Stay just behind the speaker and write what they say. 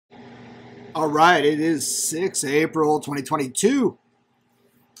All right, it is 6 April 2022.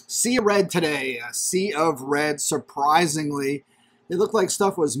 Sea of red today, a sea of red. Surprisingly, it looked like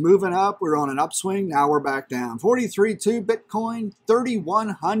stuff was moving up. We were on an upswing. Now we're back down. 43.2 Bitcoin,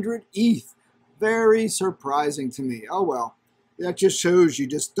 3,100 ETH. Very surprising to me. Oh well, that just shows you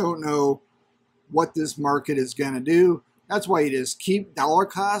just don't know what this market is going to do. That's why you just keep dollar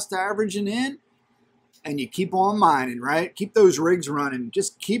cost averaging in and you keep on mining, right? Keep those rigs running.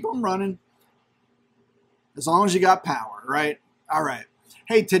 Just keep them running. As long as you got power, right? All right.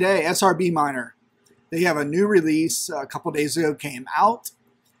 Hey, today, SRBMiner, they have a new release a couple days ago came out,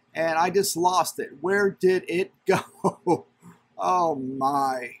 and I just lost it. Where did it go? Oh,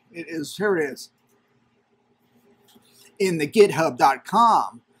 my. It is, here it is. In the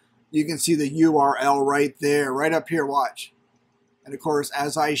github.com, you can see the URL right there, right up here, watch. And, of course,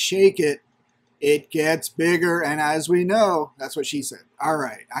 as I shake it, it gets bigger, and as we know, that's what she said. All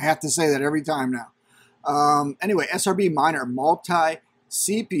right. I have to say that every time now. Anyway, SRBMiner-MULTI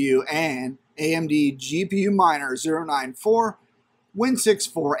CPU and AMD GPU miner 094,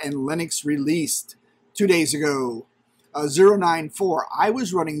 Win64, and Linux released 2 days ago. 094, I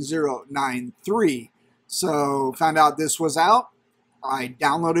was running 093, so found out this was out. I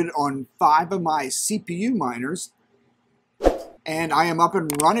downloaded it on 5 of my CPU miners, and I am up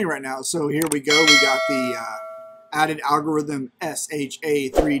and running right now. So here we go. We got the added algorithm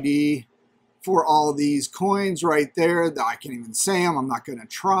SHA3D for all these coins right there. I can't even say them. I'm not going to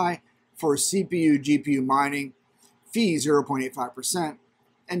try. For CPU, GPU mining, fee 0.85%.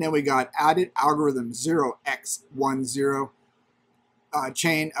 And then we got added algorithm 0x10,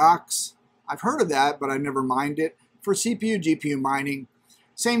 ChainOX. I've heard of that, but I never mined it. For CPU, GPU mining,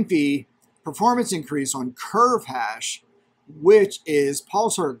 same fee. Performance increase on Curvehash, which is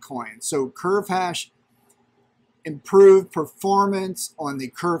PulsarCoin. So Curvehash improved performance on the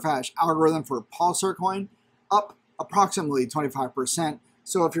Curvehash algorithm for PulsarCoin, up approximately 25%.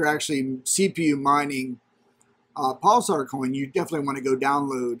 So if you're actually CPU mining PulsarCoin, you definitely want to go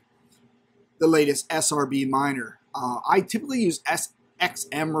download the latest SRBMiner. I typically use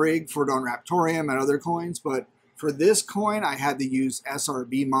XMRig for it on Raptorium and other coins, but for this coin, I had to use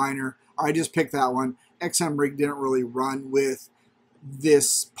SRBMiner, or I just picked that one. XMRig didn't really run with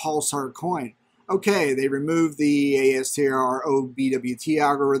this Pulsar coin. Okay, they removed the astrobwt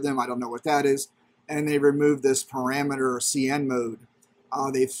algorithm. I don't know what that is. And they removed this parameter or CN mode.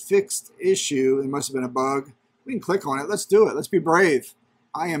 They fixed issue. It must have been a bug. We can click on it. Let's do it. Let's be brave.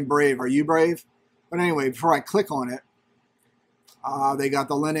 I am brave. Are you brave? But anyway, before I click on it, they got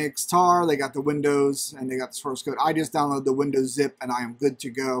the Linux tar, they got the Windows, and they got the source code. I just downloaded the Windows zip, and I am good to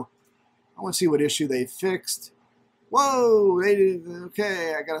go. I want to see what issue they fixed. Whoa, they did,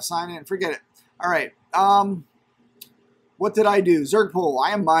 okay, I got to sign in. Forget it. All right, what did I do? Zergpool.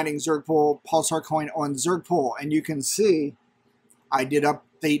 I am mining Zergpool, PulsarCoin on Zergpool, and you can see I did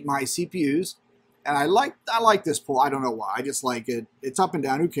update my CPUs, and I like this pool. I don't know why. I just like it. It's up and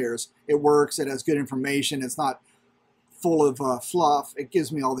down. Who cares? It works. It has good information. It's not full of fluff. It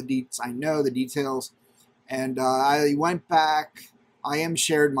gives me all the deets. I know the details, and I went back. I am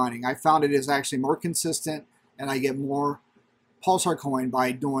shared mining. I found it is actually more consistent, and I get more PulsarCoin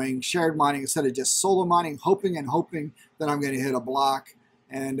by doing shared mining instead of just solo mining, hoping and hoping that I'm going to hit a block.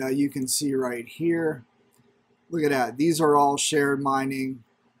 And you can see right here, look at that. These are all shared mining.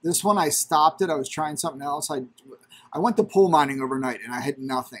 This one I stopped it. I was trying something else. I went to pool mining overnight and I hit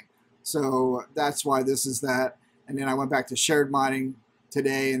nothing. So that's why this is that. And then I went back to shared mining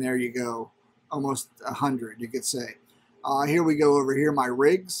today, and there you go. Almost 100, you could say. Here we go over here, my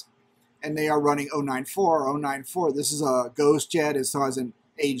rigs. And they are running 094. This is a ghost jet. It still hasn't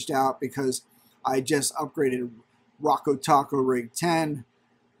aged out because I just upgraded Rocco Taco Rig 10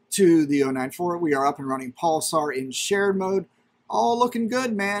 to the 094. We are up and running Pulsar in shared mode. All looking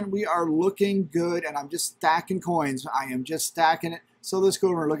good, man. We are looking good, and I'm just stacking coins. I am just stacking it. So let's go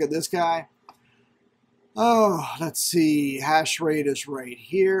over and look at this guy. Oh, let's see. Hash rate is right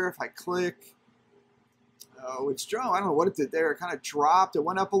here. If I click, oh, it's dropped. I don't know what it did there. It kind of dropped. It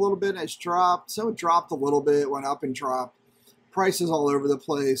went up a little bit and it's dropped. So it dropped a little bit, went up and dropped. Prices all over the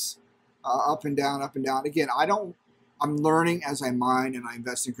place, up and down, up and down. Again, I'm learning as I mine and I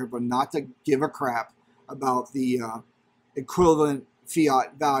invest in crypto not to give a crap about the equivalent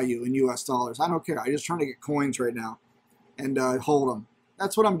fiat value in US dollars. I don't care. I'm just trying to get coins right now and hold them.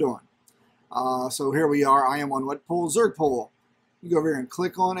 That's what I'm doing. So here we are. I am on what pool? Zergpool. You go over here and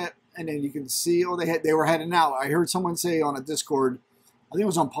click on it. And then you can see, oh, they were heading out. I heard someone say on a Discord, I think it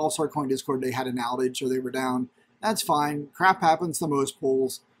was on PulsarCoin Discord, they had an outage or they were down. That's fine. Crap happens to most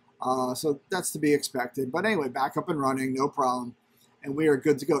pools. So that's to be expected. But anyway, back up and running, no problem. and we are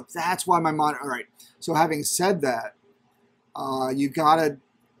good to go. That's why my monitor. All right. So having said that, you gotta,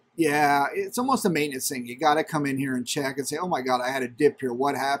 yeah, it's almost a maintenance thing. You gotta come in here and check and say, oh my God, I had a dip here.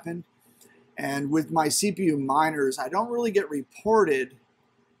 What happened? And with my CPU miners, I don't really get reported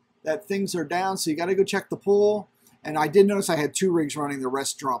that things are down. So you got to go check the pool. And I did notice I had 2 rigs running. The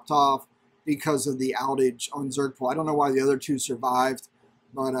rest dropped off because of the outage on Zerg pool. I don't know why the other 2 survived,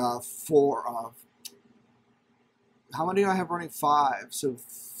 but how many do I have running? 5. So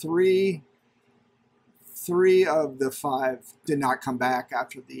 3 of the 5 did not come back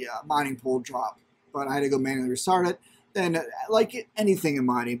after the mining pool drop. But I had to go manually restart it. Then, like anything in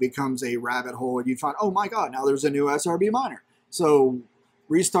mining, becomes a rabbit hole, and you find, oh my God, now there's a new SRB miner. So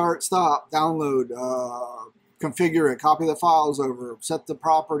restart, stop, download, configure it, copy the files over, set the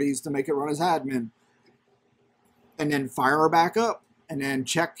properties to make it run as admin, and then fire her back up, and then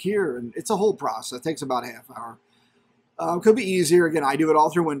check here. And it's a whole process. It takes about a half hour. Could be easier. Again, I do it all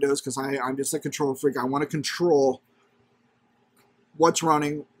through Windows because I'm just a control freak. I want to control what's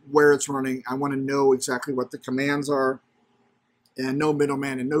running, where it's running. I want to know exactly what the commands are, and no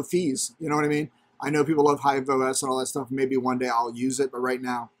middleman and no fees. You know what I mean? I know people love HiveOS and all that stuff. Maybe one day I'll use it, but right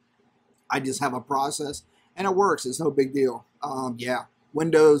now I just have a process and it works. It's no big deal. Yeah,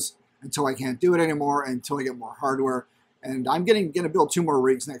 Windows until I can't do it anymore, until I get more hardware. And I'm going to build 2 more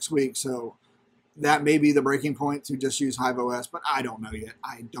rigs next week, so that may be the breaking point to just use HiveOS, but I don't know yet.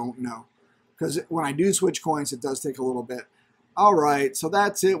 I don't know. Because when I do switch coins, it does take a little bit. All right, so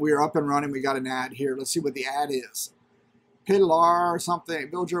that's it. We are up and running. We got an ad here. Let's see what the ad is. Pillar something,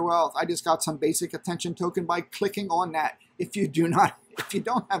 build your wealth. I just got some basic attention token by clicking on that. If you don't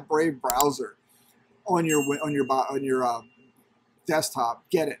have Brave browser on your desktop,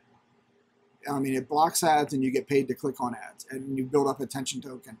 get it. I mean, it blocks ads and you get paid to click on ads, and you build up attention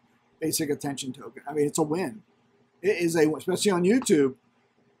token, basic attention token. I mean, it's a win. It is a win, especially on YouTube.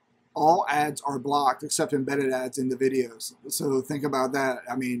 All ads are blocked except embedded ads in the videos. So think about that.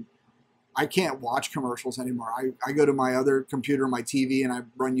 I mean, I can't watch commercials anymore. I go to my other computer, my TV, and I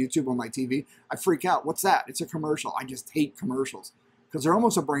run YouTube on my TV. I freak out. What's that? It's a commercial. I just hate commercials because they're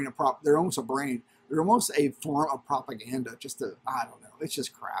almost a they're almost a brain. They're almost a form of propaganda. I don't know. It's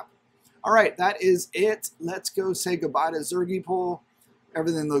just crap. All right, that is it. Let's go say goodbye to Zergy Pool.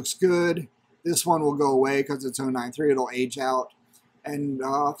 Everything looks good. This one will go away because it's 093. It'll age out. And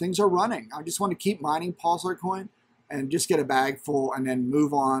things are running. I just want to keep mining PulsarCoin and just get a bag full and then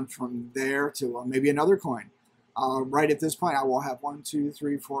move on from there to maybe another coin. Right at this point, I will have 1, 2,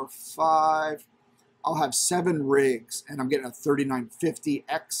 3, 4, 5. I'll have 7 rigs, and I'm getting a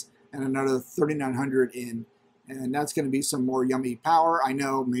 3950X and another 3900 in. And that's going to be some more yummy power. I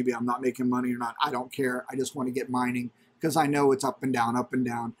know maybe I'm not making money or not. I don't care. I just want to get mining because I know it's up and down, up and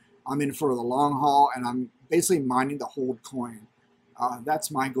down. I'm in for the long haul, and I'm basically mining to hold coin. That's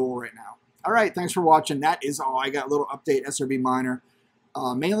my goal right now. All right, thanks for watching. That is all. I got a little update, SRB Miner,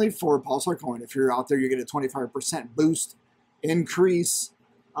 mainly for PulsarCoin. If you're out there, you get a 25% boost increase.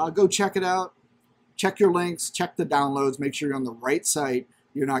 Go check it out. Check your links. Check the downloads. Make sure you're on the right site.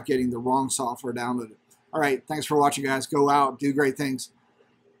 You're not getting the wrong software downloaded. All right, thanks for watching, guys. Go out. Do great things.